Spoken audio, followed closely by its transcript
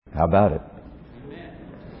How about it?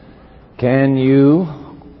 Can you,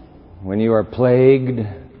 when you are plagued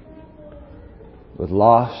with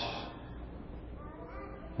loss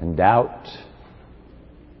and doubt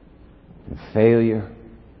and failure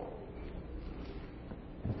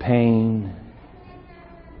and pain,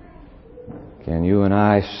 can you and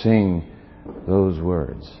I sing those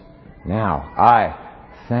words? Now, I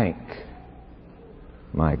thank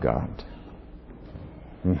my God.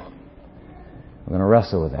 We're going to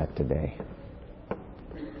wrestle with that today.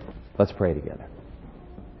 Let's pray together.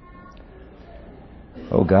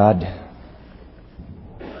 Oh God,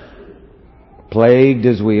 plagued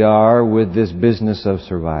as we are with this business of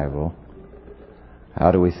survival,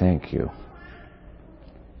 how do we thank you?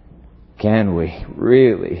 Can we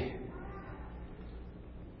really?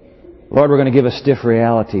 Lord, we're going to give a stiff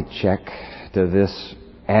reality check to this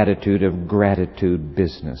attitude of gratitude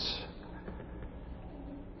business.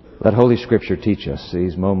 Let Holy Scripture teach us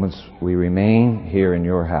these moments we remain here in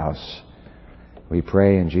your house. We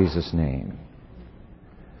pray in Jesus' name.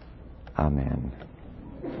 Amen.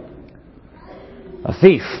 A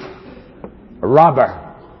thief, a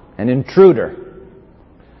robber, an intruder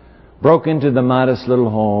broke into the modest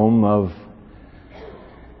little home of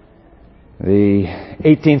the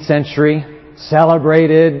 18th century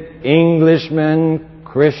celebrated Englishman,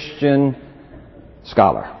 Christian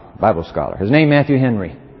scholar, Bible scholar. His name, Matthew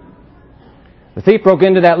Henry. The thief broke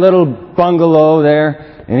into that little bungalow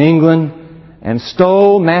there in England and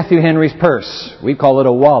stole Matthew Henry's purse. We call it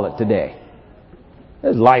a wallet today.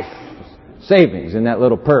 There's life savings in that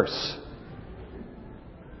little purse.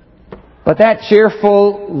 But that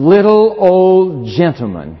cheerful little old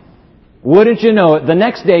gentleman, wouldn't you know it, the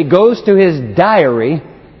next day goes to his diary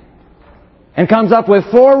and comes up with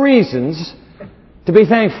 4 reasons to be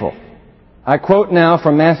thankful. I quote now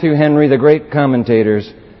from Matthew Henry, the great commentator's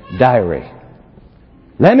diary.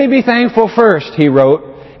 Let me be thankful first, he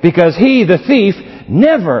wrote, because he, the thief,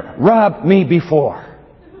 never robbed me before.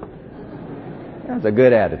 That's a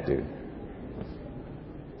good attitude.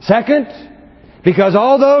 Second, because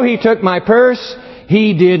although he took my purse,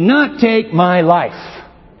 he did not take my life.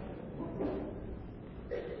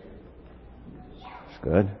 That's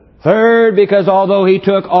good. Third, because although he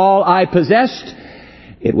took all I possessed,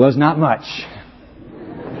 it was not much.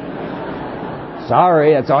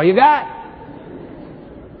 Sorry, that's all you got.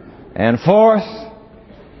 And fourth,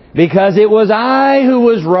 because it was I who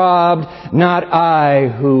was robbed, not I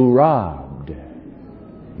who robbed.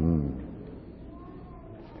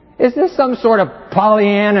 Is this some sort of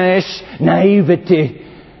Pollyanna-ish naivety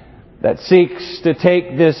that seeks to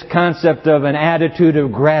take this concept of an attitude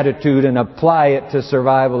of gratitude and apply it to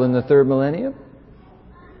survival in the third millennium?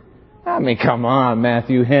 I mean, come on,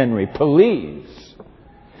 Matthew Henry, please.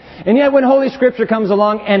 And yet when Holy Scripture comes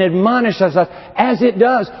along and admonishes us, as it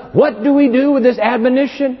does, what do we do with this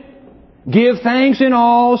admonition? Give thanks in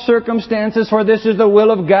all circumstances, for this is the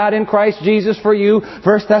will of God in Christ Jesus for you.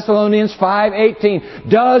 1 Thessalonians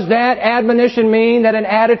 5:18. Does that admonition mean that an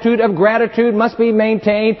attitude of gratitude must be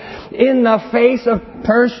maintained in the face of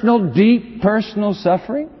deep personal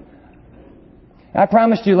suffering? I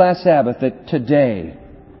promised you last Sabbath that today,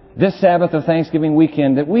 this Sabbath of Thanksgiving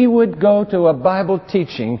weekend, that we would go to a Bible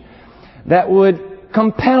teaching that would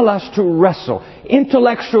compel us to wrestle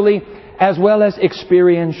intellectually as well as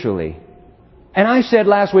experientially. And I said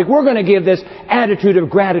last week, we're going to give this attitude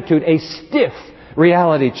of gratitude a stiff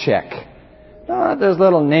reality check. Not this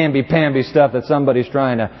little namby-pamby stuff that somebody's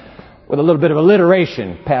trying to, with a little bit of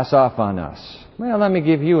alliteration, pass off on us. Well, let me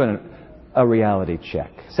give you a reality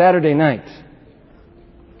check. Saturday night,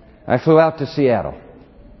 I flew out to Seattle.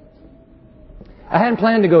 I hadn't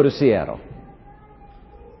planned to go to Seattle.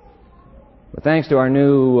 But thanks to our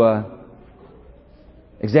new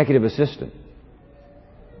executive assistant,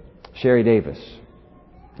 Sherry Davis.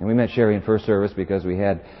 And we met Sherry in first service because we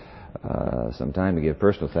had some time to give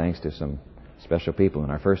personal thanks to some special people in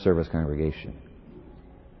our first service congregation.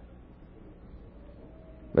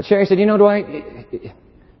 But Sherry said, you know, Dwight,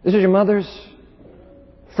 this is your mother's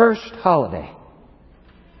first holiday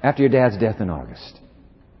after your dad's death in August.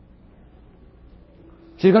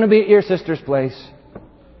 She's going to be at your sister's place.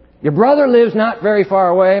 Your brother lives not very far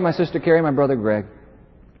away, my sister Carrie, my brother Greg.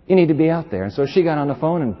 You need to be out there. And so she got on the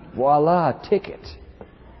phone and voila, a ticket.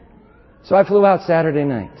 So I flew out Saturday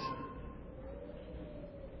night.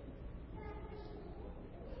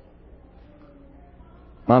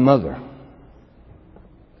 My mother,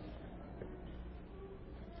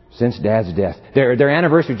 since Dad's death, their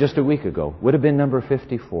anniversary just a week ago would have been number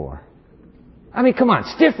 54. I mean, come on,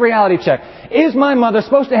 stiff reality check. Is my mother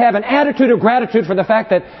supposed to have an attitude of gratitude for the fact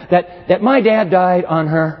that my dad died on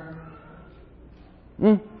her?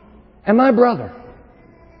 And my brother,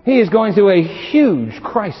 he is going through a huge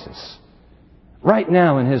crisis right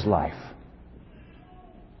now in his life.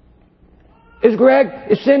 Is Greg,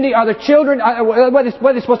 is Cindy, are the children, what are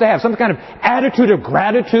they supposed to have? Some kind of attitude of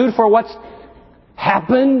gratitude for what's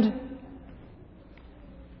happened?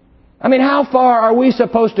 I mean, how far are you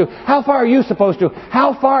supposed to, how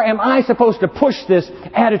far am I supposed to push this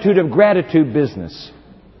attitude of gratitude business?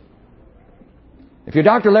 If you're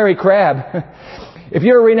Dr. Larry Crabb, if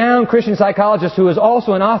you're a renowned Christian psychologist who is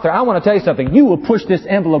also an author, I want to tell you something. You will push this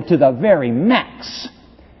envelope to the very max.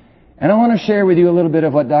 And I want to share with you a little bit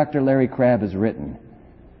of what Dr. Larry Crabb has written.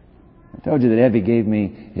 I told you that Evie gave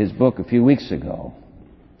me his book a few weeks ago.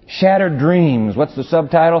 Shattered Dreams. What's the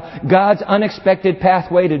subtitle? God's Unexpected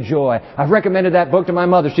Pathway to Joy. I've recommended that book to my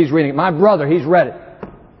mother. She's reading it. My brother, he's read it.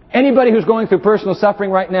 Anybody who's going through personal suffering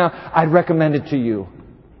right now, I'd recommend it to you.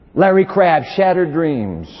 Larry Crabb, Shattered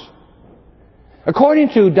Dreams. According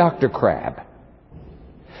to Dr. Crabb,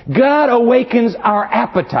 God awakens our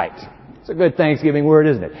appetite. It's a good Thanksgiving word,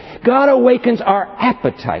 isn't it? God awakens our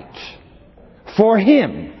appetite for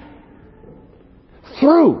Him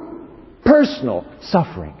through personal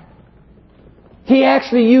suffering. He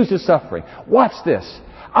actually uses suffering. Watch this.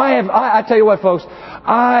 I tell you what, folks,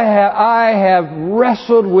 I have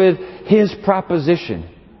wrestled with his proposition.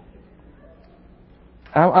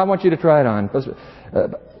 I want you to try it on.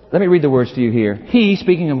 Let me read the words to you here. He,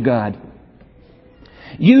 speaking of God,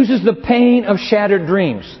 uses the pain of shattered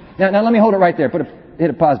dreams. Now let me hold it right there. Hit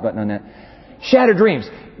a pause button on that. Shattered dreams.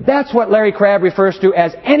 That's what Larry Crabb refers to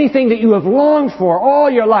as anything that you have longed for all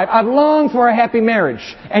your life. I've longed for a happy marriage,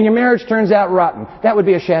 and your marriage turns out rotten. That would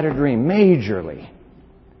be a shattered dream, majorly.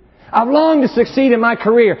 I've longed to succeed in my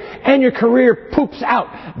career, and your career poops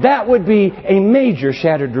out. That would be a major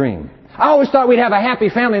shattered dream. I always thought we'd have a happy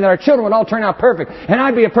family and that our children would all turn out perfect, and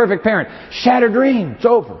I'd be a perfect parent. Shattered dream. It's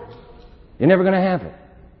over. You're never going to have it.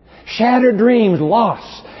 Shattered dreams,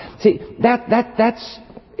 loss. See, that's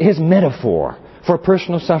his metaphor for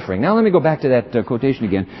personal suffering. Now let me go back to that quotation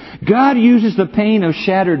again. God uses the pain of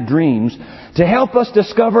shattered dreams to help us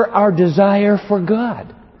discover our desire for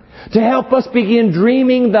God. To help us begin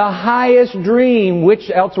dreaming the highest dream,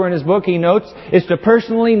 which elsewhere in his book he notes, is to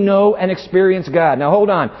personally know and experience God. Now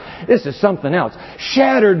hold on. This is something else.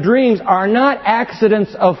 Shattered dreams are not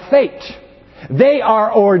accidents of fate. They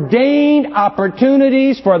are ordained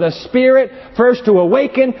opportunities for the Spirit first to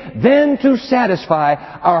awaken, then to satisfy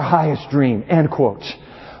our highest dream. End quote.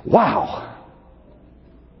 Wow.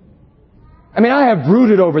 I mean, I have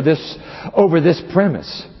brooded over this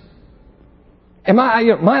premise. And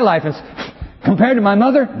my life is, compared to my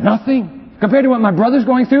mother, nothing. Compared to what my brother's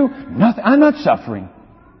going through, nothing. I'm not suffering.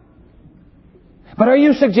 But are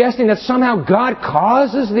you suggesting that somehow God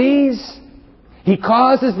causes these? He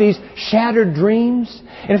causes these shattered dreams?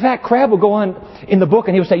 And in fact, Crabb will go on in the book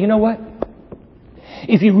and he will say, you know what?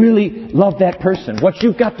 If you really love that person, what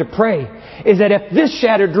you've got to pray is that if this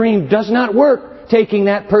shattered dream does not work, taking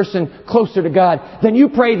that person closer to God, then you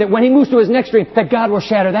pray that when he moves to his next dream, that God will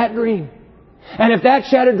shatter that dream. And if that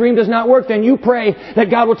shattered dream does not work, then you pray that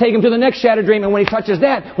God will take him to the next shattered dream. And when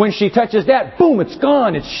she touches that, boom, it's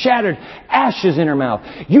gone. It's shattered. Ashes in her mouth.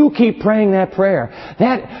 You keep praying that prayer.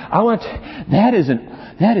 That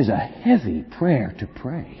is a heavy prayer to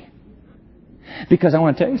pray. Because I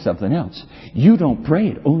want to tell you something else. You don't pray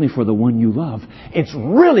it only for the one you love. It's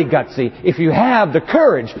really gutsy if you have the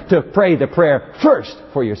courage to pray the prayer first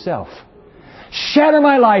for yourself. Shatter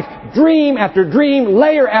my life, dream after dream,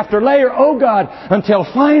 layer after layer, oh God, until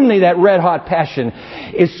finally that red-hot passion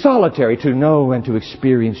is solitary to know and to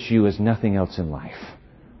experience you as nothing else in life.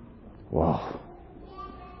 Whoa.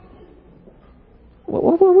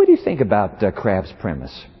 What do you think about Crabb's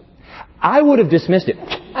premise? I would have dismissed it.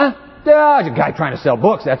 There's a guy trying to sell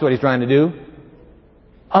books, that's what he's trying to do.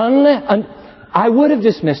 I would have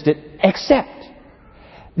dismissed it, except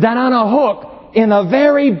that on a hook, in the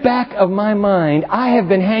very back of my mind, I have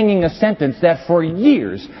been hanging a sentence that for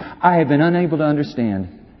years I have been unable to understand.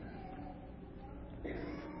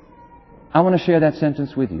 I want to share that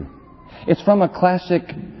sentence with you. It's from a classic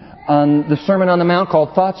on the Sermon on the Mount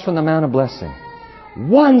called Thoughts from the Mount of Blessing.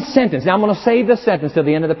 One sentence. Now I'm going to save the sentence to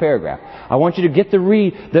the end of the paragraph. I want you to get the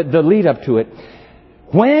lead up to it.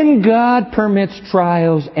 When God permits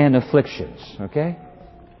trials and afflictions, okay?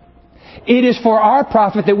 It is for our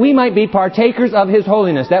profit that we might be partakers of His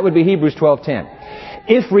holiness. That would be Hebrews 12:10.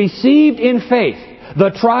 If received in faith, the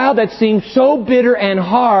trial that seems so bitter and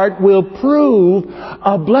hard will prove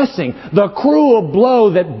a blessing. The cruel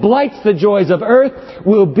blow that blights the joys of earth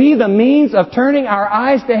will be the means of turning our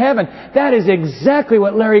eyes to heaven. That is exactly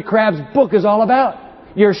what Larry Crabb's book is all about.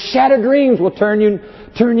 Your shattered dreams will turn you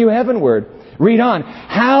turn you heavenward. Read on.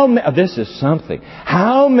 This is something.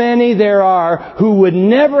 How many there are who would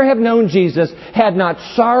never have known Jesus had not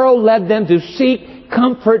sorrow led them to seek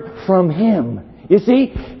comfort from Him. You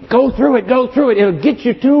see? Go through it. It'll get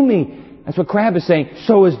you to me. That's what Crabb is saying.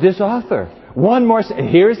 So is this author. One more.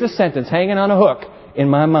 Here's the sentence hanging on a hook in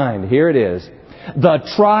my mind. Here it is. The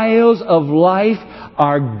trials of life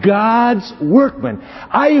are God's workmen.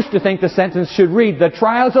 I used to think the sentence should read, the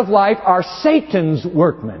trials of life are Satan's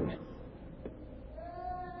workmen.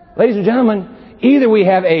 Ladies and gentlemen, either we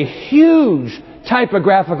have a huge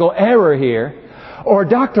typographical error here, or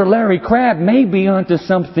Dr. Larry Crabb may be onto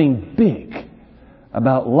something big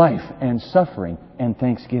about life and suffering and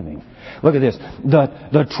thanksgiving. Look at this.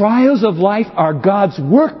 The trials of life are God's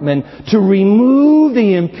workmen to remove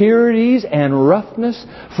the impurities and roughness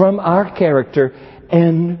from our character.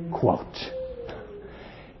 End quote.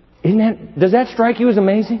 Does that strike you as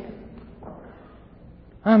amazing?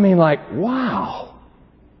 I mean, like, wow.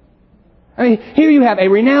 I mean, here you have a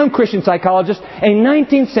renowned Christian psychologist, a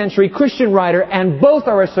 19th century Christian writer, and both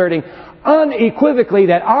are asserting unequivocally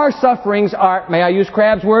that our sufferings are, may I use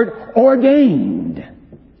Crabb's word, ordained.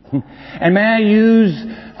 And may I use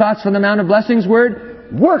Thoughts from the Mount of Blessings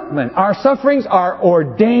word, workmen. Our sufferings are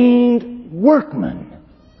ordained workmen,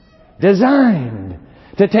 designed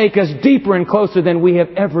to take us deeper and closer than we have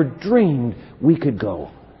ever dreamed we could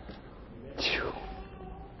go.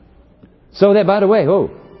 So that, by the way,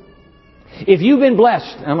 if you've been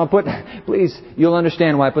blessed, I'm going to put, please, you'll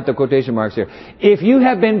understand why I put the quotation marks here. If you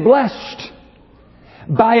have been blessed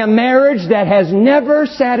by a marriage that has never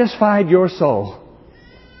satisfied your soul,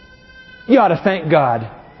 you ought to thank God.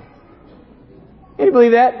 Can you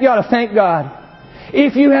believe that? You ought to thank God.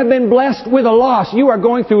 If you have been blessed with a loss, you are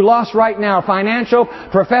going through loss right now, financial,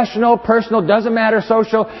 professional, personal, doesn't matter,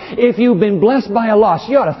 social. If you've been blessed by a loss,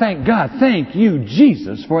 you ought to thank God. Thank you,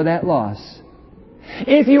 Jesus, for that loss.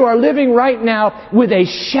 If you are living right now with a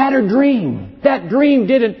shattered dream, that dream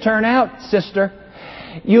didn't turn out, sister.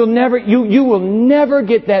 You will never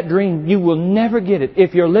get that dream. You will never get it.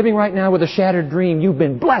 If you're living right now with a shattered dream, you've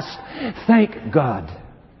been blessed. Thank God.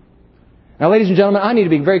 Now, ladies and gentlemen, I need to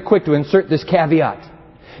be very quick to insert this caveat.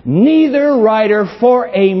 Neither writer for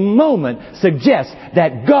a moment suggests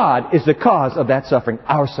that God is the cause of that suffering,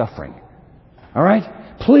 our suffering. All right?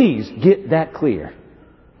 Please get that clear.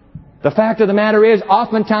 The fact of the matter is,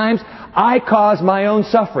 oftentimes, I cause my own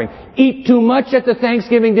suffering. Eat too much at the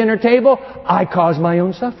Thanksgiving dinner table, I cause my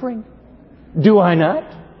own suffering. Do I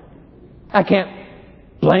not? I can't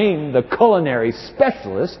blame the culinary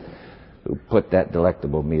specialist who put that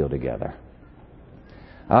delectable meal together.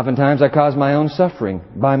 Oftentimes I cause my own suffering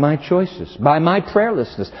by my choices, by my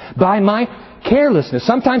prayerlessness, by my carelessness.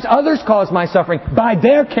 Sometimes others cause my suffering by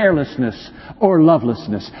their carelessness or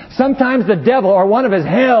lovelessness. Sometimes the devil or one of his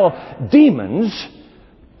hell demons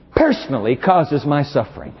personally causes my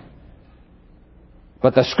suffering.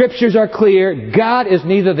 But the Scriptures are clear. God is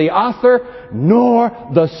neither the author nor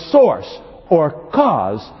the source or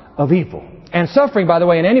cause of evil. And suffering, by the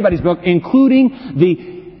way, in anybody's book,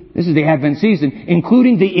 this is the Advent season,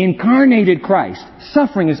 including the incarnated Christ.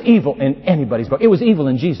 Suffering is evil in anybody's book. It was evil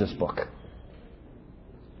in Jesus' book.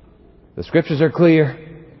 The Scriptures are clear.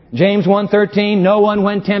 James 1:13, no one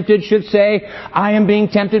when tempted should say, I am being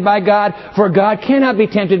tempted by God, for God cannot be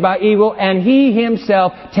tempted by evil, and He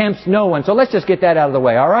Himself tempts no one. So let's just get that out of the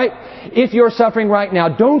way, all right? If you're suffering right now,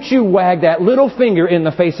 don't you wag that little finger in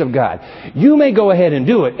the face of God. You may go ahead and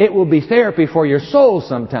do it. It will be therapy for your soul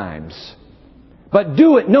sometimes. But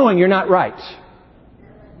do it knowing you're not right.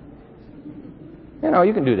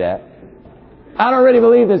 You can do that. I don't really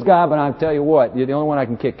believe this God, but I'll tell you what, you're the only one I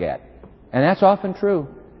can kick at. And that's often true.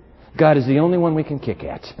 God is the only one we can kick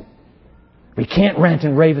at. We can't rant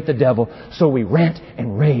and rave at the devil, so we rant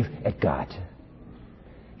and rave at God.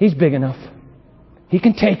 He's big enough. He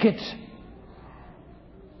can take it.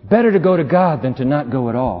 Better to go to God than to not go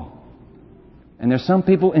at all. And there's some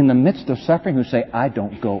people in the midst of suffering who say, I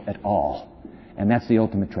don't go at all. And that's the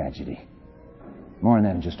ultimate tragedy. More on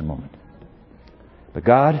that in just a moment. But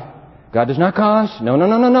God does not cause. No.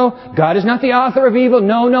 God is not the author of evil.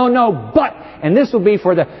 No. But, and this will be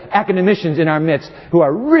for the academicians in our midst who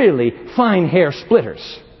are really fine hair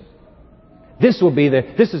splitters. This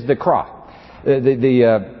is the craw.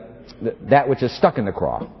 That which is stuck in the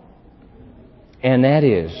craw. And that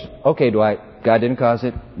is, okay, Dwight, God didn't cause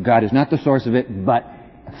it. God is not the source of it, but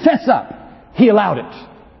fess up. He allowed it.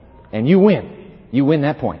 And you win. You win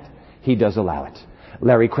that point. He does allow it.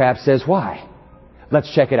 Larry Crabb says why? Let's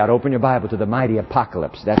check it out. Open your Bible to the Mighty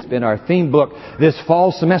Apocalypse. That's been our theme book this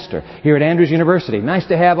fall semester here at Andrews University. Nice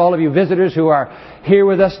to have all of you visitors who are here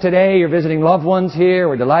with us today. You're visiting loved ones here.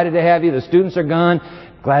 We're delighted to have you. The students are gone.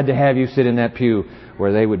 Glad to have you sit in that pew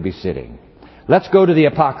where they would be sitting. Let's go to the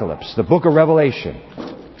Apocalypse, the book of Revelation.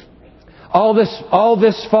 All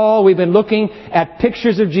this fall we've been looking at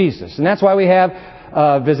pictures of Jesus. And that's why we have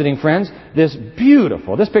visiting friends, this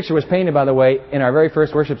picture was painted, by the way, in our very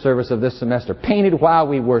first worship service of this semester. Painted while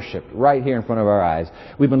we worshiped, right here in front of our eyes.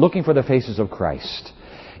 We've been looking for the faces of Christ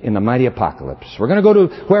in the Mighty Apocalypse. We're going to go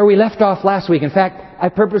to where we left off last week. In fact, I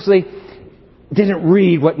purposely didn't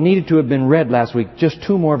read what needed to have been read last week, just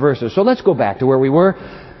 2 more verses. So let's go back to where we were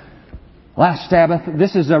last Sabbath.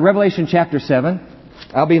 This is Revelation chapter 7.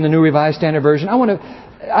 I'll be in the New Revised Standard Version.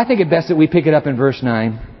 I think it best that we pick it up in verse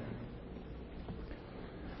 9.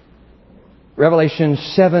 Revelation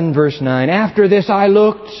 7 verse 9. After this I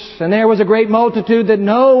looked, and there was a great multitude that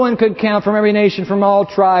no one could count, from every nation, from all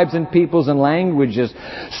tribes and peoples and languages,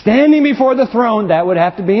 standing before the throne, that would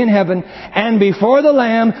have to be in heaven, and before the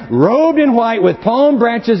Lamb, robed in white, with palm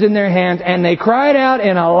branches in their hands, and they cried out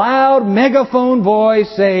in a loud megaphone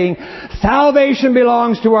voice, saying, Salvation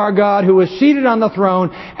belongs to our God, who is seated on the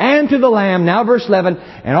throne, and to the Lamb. Now verse 11.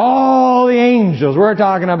 And all the angels, we're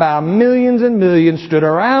talking about millions and millions, stood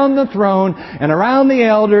around the throne and around the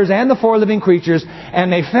elders and the 4 living creatures,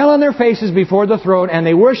 and they fell on their faces before the throne, and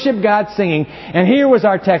they worshiped God, singing. And here was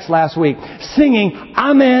our text last week. Singing,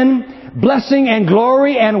 Amen, blessing and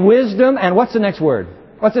glory and wisdom. And what's the next word?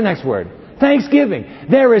 What's the next word? Thanksgiving.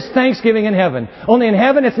 There is thanksgiving in heaven. Only in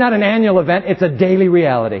heaven it's not an annual event, it's a daily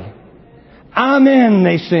reality. Amen,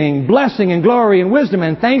 they sing. Blessing and glory and wisdom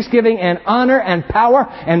and thanksgiving and honor and power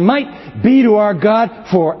and might be to our God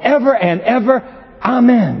forever and ever.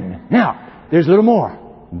 Amen. Now, there's a little more.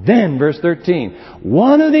 Then, verse 13.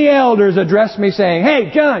 One of the elders addressed me saying,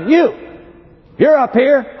 Hey, John, you're up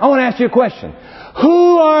here. I want to ask you a question.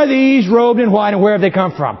 Who are these robed in white, and where have they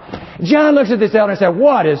come from? John looks at this elder and said,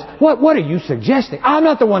 What are you suggesting? I'm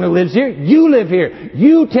not the one who lives here. You live here.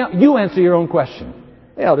 You answer your own question.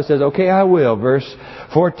 The elder says, Okay, I will. Verse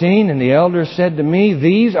 14, and the elder said to me,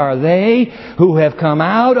 These are they who have come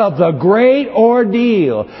out of the great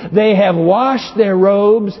ordeal. They have washed their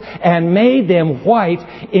robes and made them white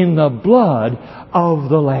in the blood of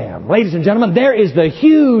the Lamb. Ladies and gentlemen, there is the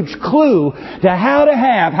huge clue to how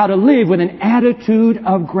to live with an attitude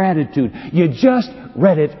of gratitude. You just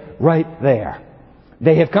read it right there.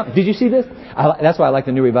 They have come, did you see this? That's why I like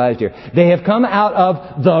the New Revised here. They have come out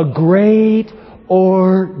of the great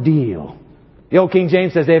ordeal. The old King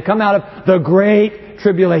James says they have come out of the great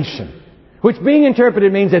tribulation, which being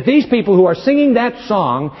interpreted means that these people who are singing that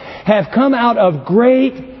song have come out of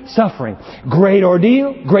great suffering. Great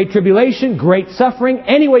ordeal, great tribulation, great suffering.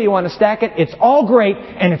 Any way you want to stack it, it's all great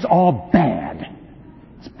and it's all bad.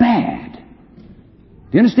 It's bad.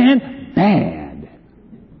 Do you understand? Bad.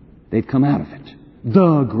 They've come out of it.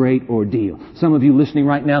 The great ordeal. Some of you listening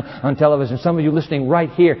right now on television, some of you listening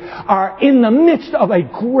right here, are in the midst of a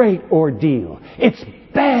great ordeal. It's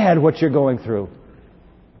bad what you're going through.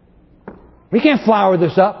 We can't flower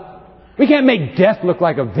this up. We can't make death look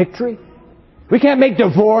like a victory. We can't make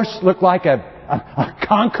divorce look like a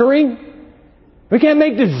conquering. We can't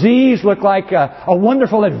make disease look like a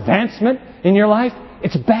wonderful advancement in your life.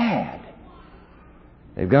 It's bad.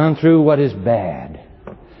 They've gone through what is bad.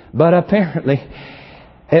 But apparently,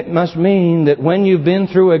 it must mean that when you've been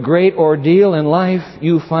through a great ordeal in life,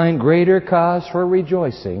 you find greater cause for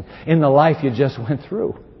rejoicing in the life you just went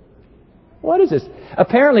through. What is this?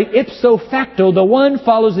 Apparently, ipso facto, the one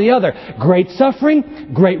follows the other. Great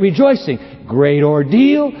suffering, great rejoicing. Great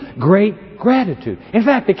ordeal, great gratitude. In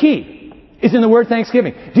fact, the key is in the word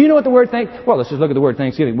thanksgiving. Do you know what the word Well, let's just look at the word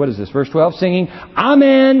thanksgiving. What is this? Verse 12, singing,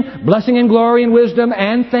 Amen, blessing and glory and wisdom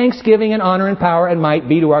and thanksgiving and honor and power and might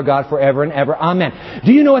be to our God forever and ever. Amen.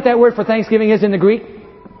 Do you know what that word for thanksgiving is in the Greek?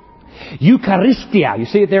 Eucharistia. You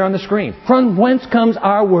see it there on the screen. From whence comes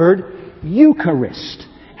our word Eucharist.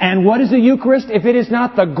 And what is the Eucharist if it is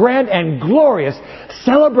not the grand and glorious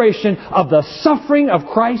celebration of the suffering of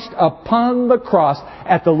Christ upon the cross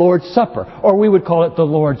at the Lord's Supper? Or we would call it the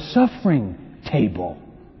Lord's suffering table.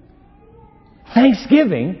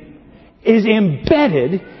 Thanksgiving is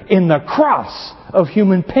embedded in the cross of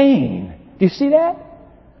human pain. Do you see that?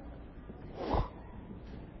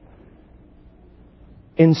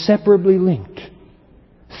 Inseparably linked.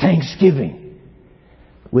 Thanksgiving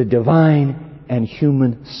with divine and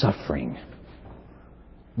human suffering.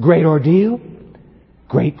 Great ordeal,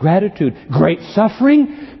 great gratitude, great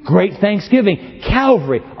suffering, great thanksgiving.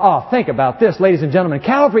 Calvary. Oh, think about this, ladies and gentlemen.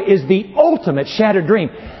 Calvary is the ultimate shattered dream.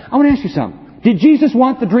 I want to ask you something. Did Jesus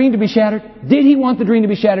want the dream to be shattered? Did He want the dream to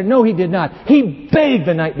be shattered? No, He did not. He begged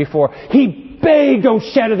the night before. He begged, don't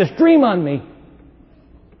shatter this dream on me.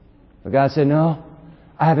 But God said, no,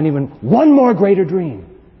 I have an even one more greater dream.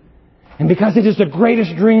 And because it is the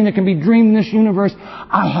greatest dream that can be dreamed in this universe,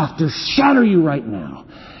 I have to shatter you right now.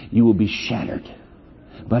 You will be shattered.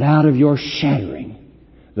 But out of your shattering,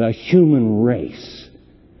 the human race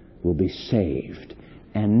will be saved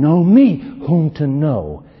and know me, whom to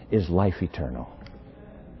know is life eternal.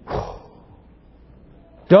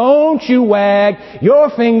 Don't you wag your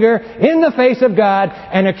finger in the face of God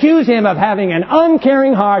and accuse Him of having an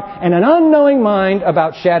uncaring heart and an unknowing mind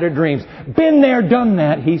about shattered dreams. Been there, done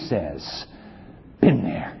that, He says. Been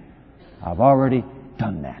there. I've already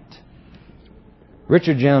done that.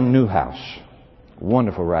 Richard John Newhouse,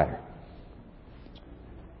 wonderful writer.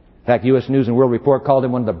 In fact, U.S. News and World Report called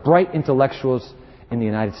him one of the bright intellectuals in the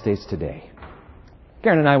United States today.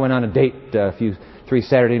 Karen and I went on a date 3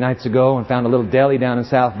 Saturday nights ago and found a little deli down in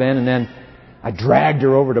South Bend, and then I dragged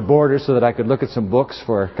her over to Borders so that I could look at some books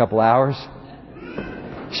for a couple hours.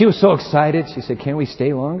 She was so excited. She said, "Can we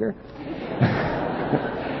stay longer?"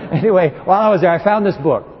 Anyway, while I was there, I found this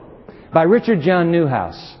book by Richard John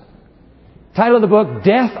Newhouse. Title of the book,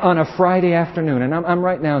 Death on a Friday Afternoon. And I'm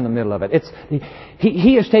right now in the middle of it.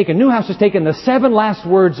 Newhouse has taken the 7 last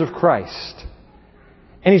words of Christ.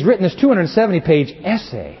 And he's written this 270-page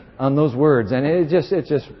essay on those words. And it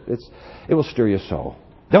will stir your soul.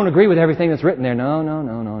 Don't agree with everything that's written there.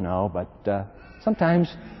 No. But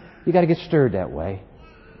sometimes you got to get stirred that way.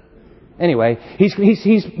 Anyway,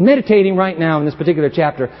 he's meditating right now in this particular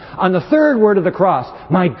chapter on the 3rd word of the cross.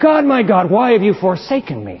 My God, why have you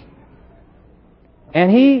forsaken me? And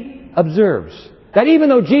he observes that even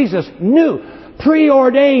though Jesus knew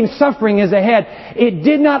preordained suffering is ahead, it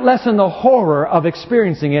did not lessen the horror of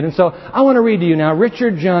experiencing it. And so I want to read to you now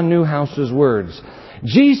Richard John Newhouse's words.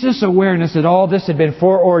 Jesus' awareness that all this had been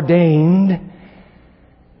foreordained.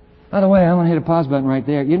 By the way, I want to hit a pause button right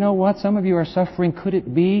there. You know what? Some of you are suffering. Could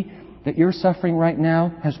it be that your suffering right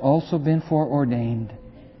now has also been foreordained?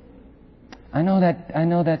 I know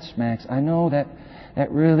that smacks. I know that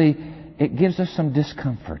really it gives us some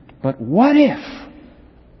discomfort. But what if,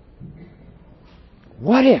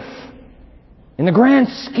 in the grand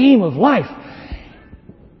scheme of life,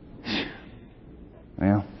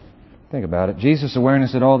 well, think about it. Jesus'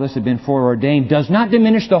 awareness that all this had been foreordained does not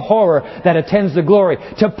diminish the horror that attends the glory.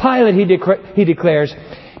 To Pilate he declares,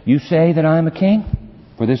 "You say that I am a king?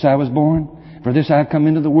 For this I was born. For this I have come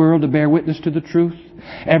into the world to bear witness to the truth.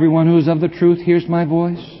 Everyone who is of the truth hears my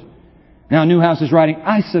voice." Now Newhouse is writing,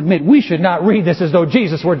 I submit we should not read this as though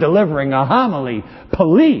Jesus were delivering a homily.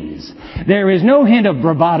 Please. There is no hint of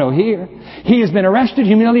bravado here. He has been arrested,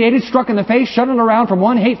 humiliated, struck in the face, shuttled around from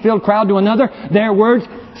one hate-filled crowd to another. Their words,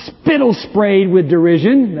 spittle sprayed with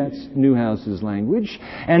derision. That's Newhouse's language.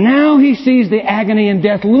 And now he sees the agony and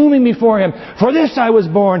death looming before him. For this I was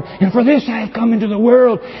born, and for this I have come into the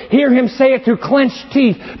world. Hear him say it through clenched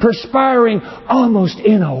teeth, perspiring almost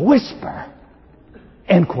in a whisper.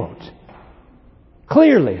 End quote.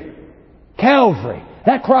 Clearly, Calvary,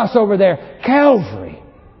 that cross over there, Calvary,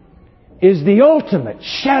 is the ultimate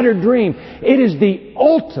shattered dream. It is the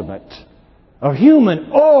ultimate of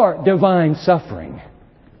human or divine suffering.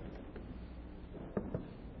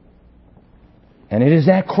 And it is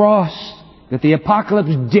that cross that the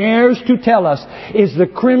Apocalypse dares to tell us is the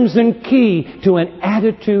crimson key to an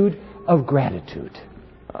attitude of gratitude.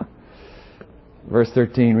 Verse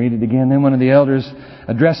 13, read it again. Then one of the elders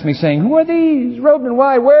addressed me saying, "Who are these, robed in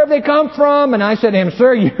white? Where have they come from?" And I said to him,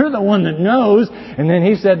 "Sir, you're the one that knows." And then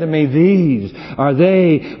he said to me, "These are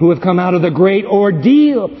they who have come out of the great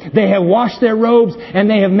ordeal. They have washed their robes and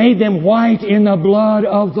they have made them white in the blood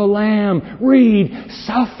of the Lamb." Read,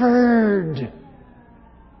 suffered.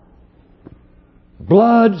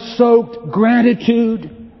 Blood-soaked gratitude.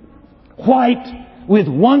 White with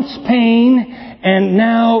once pain and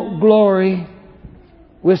now glory.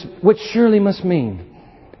 Which surely must mean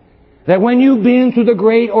that when you've been through the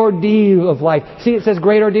great ordeal of life, see it says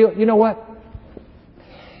great ordeal, you know what?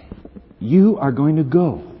 You are going to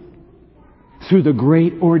go through the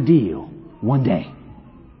great ordeal one day.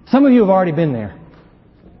 Some of you have already been there.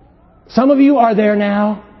 Some of you are there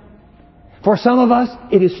now. For some of us,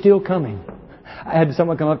 it is still coming. I had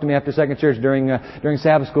someone come up to me after second church during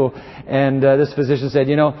Sabbath school, and this physician said,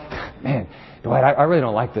 "Man, Dwight, I really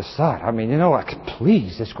don't like this thought. I mean,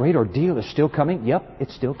 please, this great ordeal is still coming." Yep,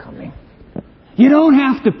 it's still coming. You don't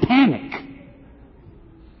have to panic.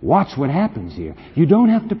 Watch what happens here. You don't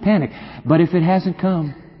have to panic. But if it hasn't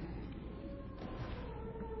come,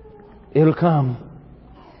 it'll come.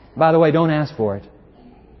 By the way, don't ask for it.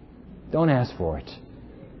 Don't ask for it.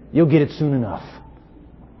 You'll get it soon enough.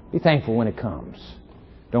 Be thankful when it comes.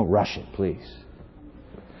 Don't rush it, please.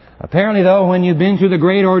 Apparently, though, when you've been through the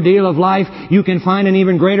great ordeal of life, you can find an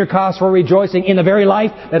even greater cause for rejoicing in the very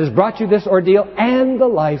life that has brought you this ordeal and the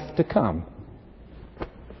life to come.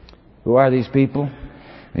 Who are these people?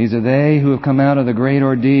 These are they who have come out of the great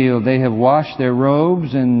ordeal. They have washed their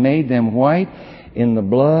robes and made them white in the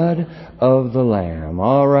blood of the Lamb.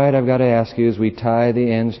 All right, I've got to ask you as we tie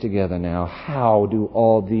the ends together now, how do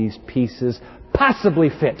all these pieces possibly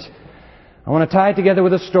fit? I want to tie it together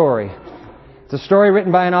with a story. It's a story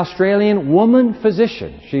written by an Australian woman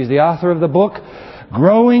physician. She's the author of the book,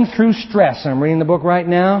 Growing Through Stress. I'm reading the book right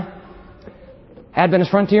now.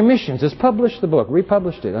 Adventist Frontier Missions has published the book,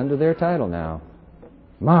 republished it under their title now.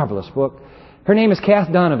 Marvelous book. Her name is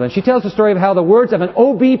Kath Donovan. She tells the story of how the words of an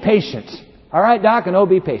OB patient, all right, Doc, an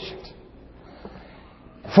OB patient,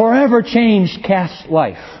 forever changed Kath's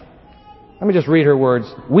life. Let me just read her words.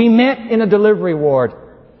 We met in a delivery ward.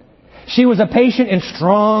 She was a patient in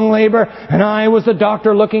strong labor, and I was the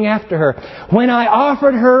doctor looking after her. When I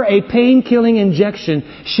offered her a pain-killing injection,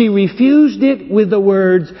 she refused it with the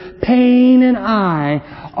words, "Pain and I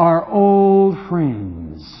are old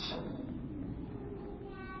friends."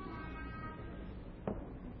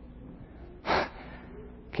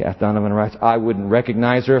 Kath Donovan writes, I wouldn't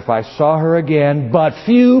recognize her if I saw her again, but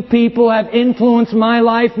few people have influenced my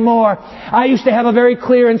life more. I used to have a very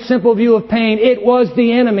clear and simple view of pain. It was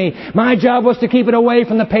the enemy. My job was to keep it away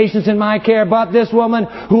from the patients in my care, but this woman,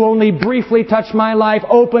 who only briefly touched my life,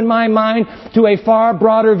 opened my mind to a far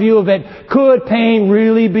broader view of it. Could pain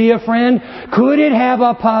really be a friend? Could it have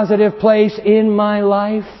a positive place in my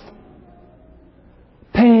life?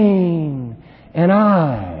 Pain and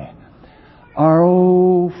I are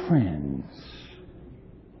old friends.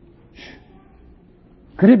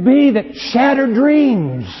 Could it be that shattered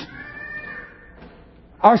dreams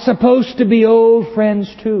are supposed to be old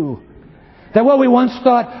friends too? That what we once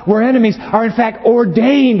thought were enemies are in fact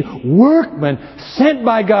ordained workmen sent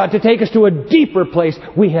by God to take us to a deeper place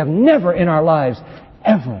we have never in our lives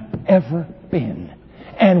ever been.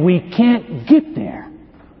 And we can't get there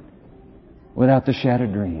without the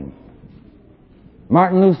shattered dream.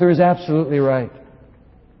 Martin Luther is absolutely right.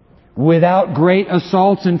 Without great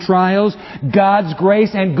assaults and trials, God's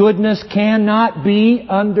grace and goodness cannot be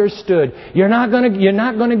understood. You're not going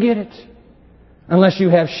to get it unless you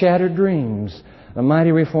have shattered dreams, the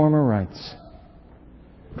mighty reformer writes.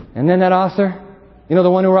 And then that author, you know, the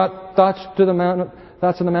one who wrote Thoughts on the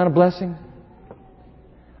Mount of Blessing?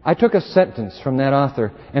 I took a sentence from that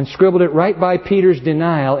author and scribbled it right by Peter's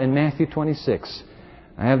denial in Matthew 26.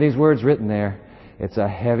 I have these words written there. It's a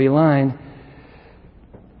heavy line.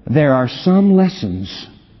 There are some lessons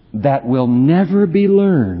that will never be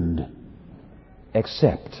learned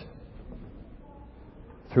except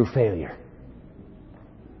through failure.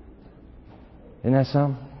 Isn't that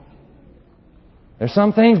some? There's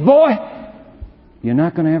some things, boy, you're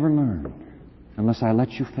not going to ever learn unless I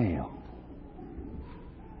let you fail.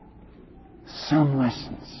 Some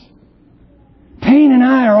lessons. Pain and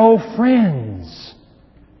I are old friends.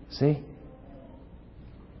 See?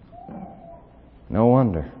 No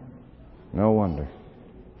wonder. No wonder.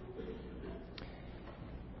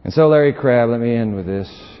 And so Larry Crabb, let me end with this.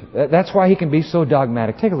 That's why he can be so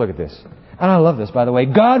dogmatic. Take a look at this. And I love this, by the way.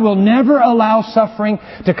 God will never allow suffering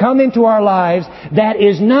to come into our lives that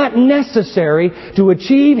is not necessary to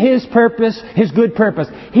achieve His purpose, His good purpose.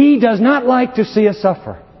 He does not like to see us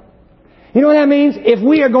suffer. You know what that means? If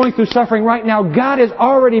we are going through suffering right now, God has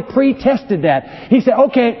already pre-tested that. He said,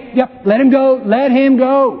 okay, yep, let him go, let him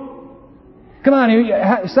go. Come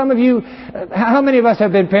on, some of you, how many of us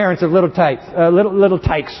have been parents of little tots?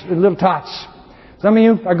 Some of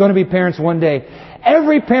you are going to be parents one day.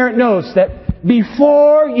 Every parent knows that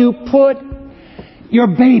before you put your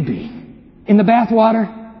baby in the bathwater,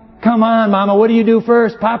 come on, Mama, what do you do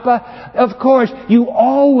first? Papa? Of course, you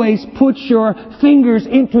always put your fingers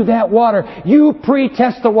into that water. You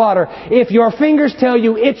pre-test the water. If your fingers tell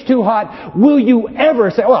you it's too hot, will you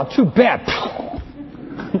ever say, well, too bad?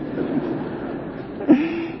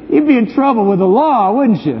 You'd be in trouble with the law,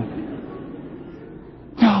 wouldn't you?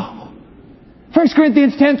 No. 1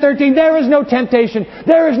 Corinthians 10:13, there is no temptation,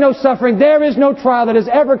 there is no suffering, there is no trial that has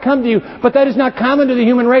ever come to you, but that is not common to the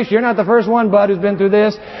human race. You're not the first one, bud, who's been through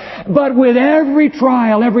this. But with every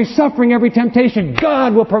trial, every suffering, every temptation,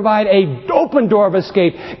 God will provide an open door of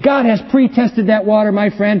escape. God has pre-tested that water, my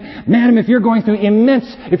friend. Madam, if you're going through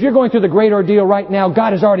the great ordeal right now,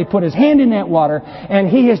 God has already put His hand in that water, and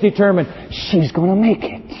He has determined, she's going to make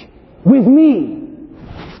it. With me.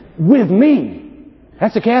 With me.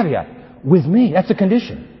 That's the caveat. With me. That's the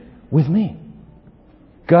condition. with me.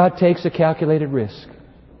 God takes a calculated risk.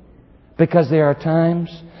 Because there are times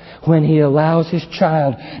when He allows His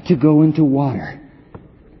child to go into water.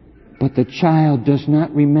 But the child does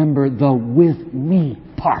not remember the with me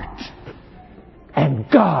part. And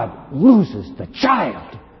God loses the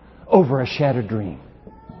child over a shattered dream.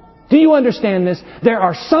 Do you understand this? There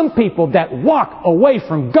are some people that walk away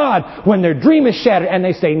from God when their dream is shattered and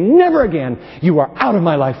they say, never again, you are out of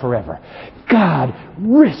my life forever. God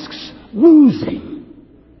risks losing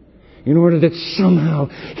in order that somehow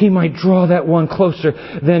He might draw that one closer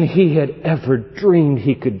than he had ever dreamed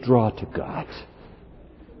he could draw to God.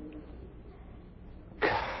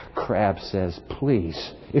 Crabb says,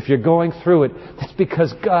 please, if you're going through it, it's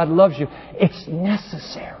because God loves you. It's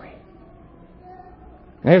necessary.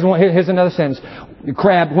 Here's another sentence.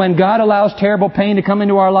 Crabb, when God allows terrible pain to come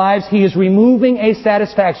into our lives, He is removing a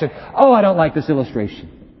satisfaction. Oh, I don't like this illustration.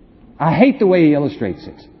 I hate the way he illustrates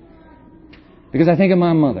it. Because I think of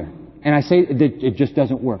my mother. And I say it just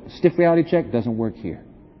doesn't work. Stiff reality check doesn't work here.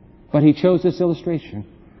 But he chose this illustration.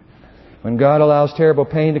 When God allows terrible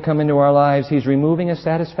pain to come into our lives, He's removing a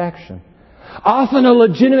satisfaction. Often a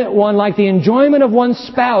legitimate one, like the enjoyment of one's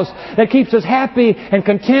spouse, that keeps us happy and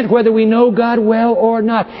content whether we know God well or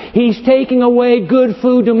not. He's taking away good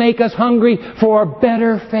food to make us hungry for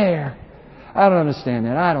better fare. I don't understand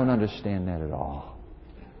that. I don't understand that at all.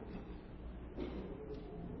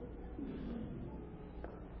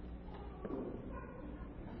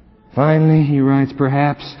 Finally, he writes,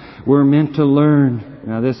 perhaps we're meant to learn.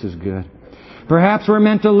 Now this is good. Perhaps we're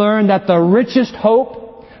meant to learn that the richest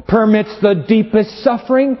hope permits the deepest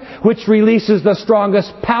suffering, which releases the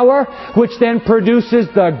strongest power, which then produces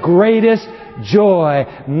the greatest joy.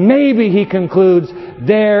 Maybe, he concludes,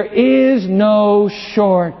 there is no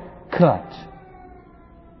shortcut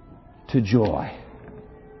to joy.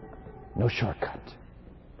 No shortcut.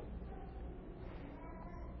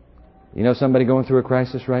 You know somebody going through a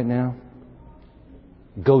crisis right now?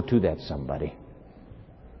 Go to that somebody.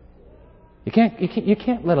 You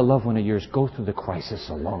can't let a loved one of yours go through the crisis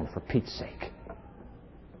alone, for Pete's sake.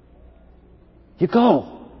 You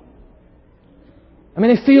go. I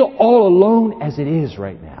mean, they feel all alone as it is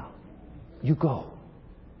right now. You go.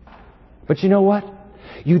 But you know what?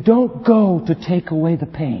 You don't go to take away the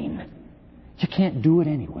pain. You can't do it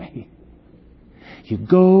anyway. You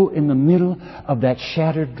go in the middle of that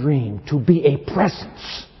shattered dream to be a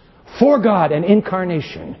presence for God, an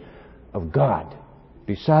incarnation of God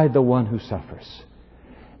beside the one who suffers.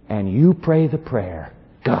 And you pray the prayer,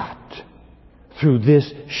 God, through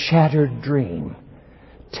this shattered dream,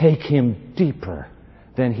 take him deeper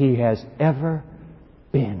than he has ever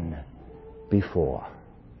been before.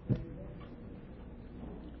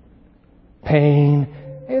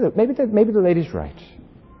 Pain. Hey, look, maybe the lady's right.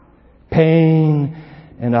 Pain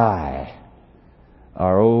and I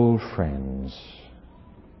are old friends.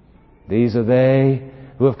 These are they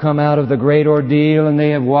who have come out of the great ordeal, and they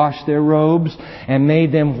have washed their robes and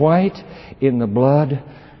made them white in the blood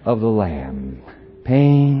of the Lamb.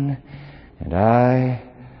 Pain and I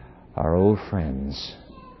are old friends.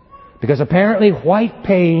 Because apparently white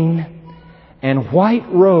pain and white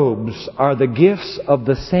robes are the gifts of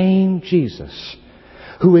the same Jesus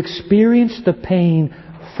who experienced the pain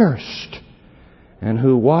first and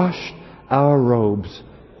who washed our robes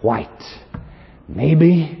white.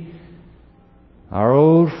 Maybe our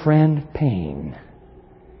old friend pain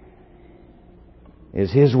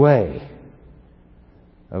is his way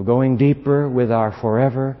of going deeper with our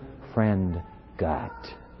forever friend God.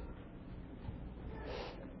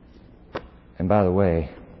 And by the way,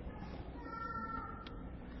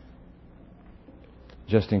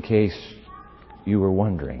 just in case you were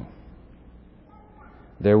wondering,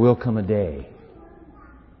 there will come a day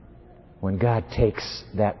when God takes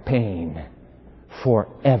that pain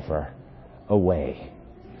forever away.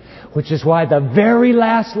 Which is why the very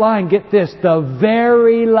last line, get this, the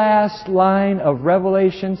very last line of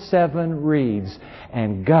Revelation 7 reads,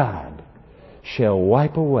 and God shall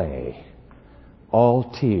wipe away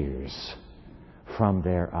all tears from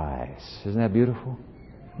their eyes. Isn't that beautiful?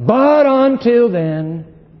 But until then,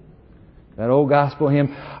 that old gospel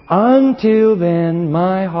hymn, until then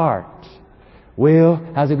my heart will,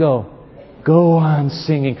 how's it go? Go on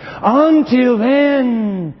singing. Until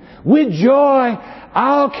then, with joy,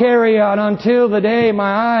 I'll carry on until the day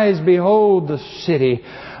my eyes behold the city.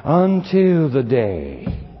 Until the day,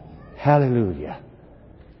 hallelujah,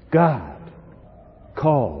 God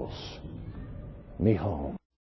calls me home.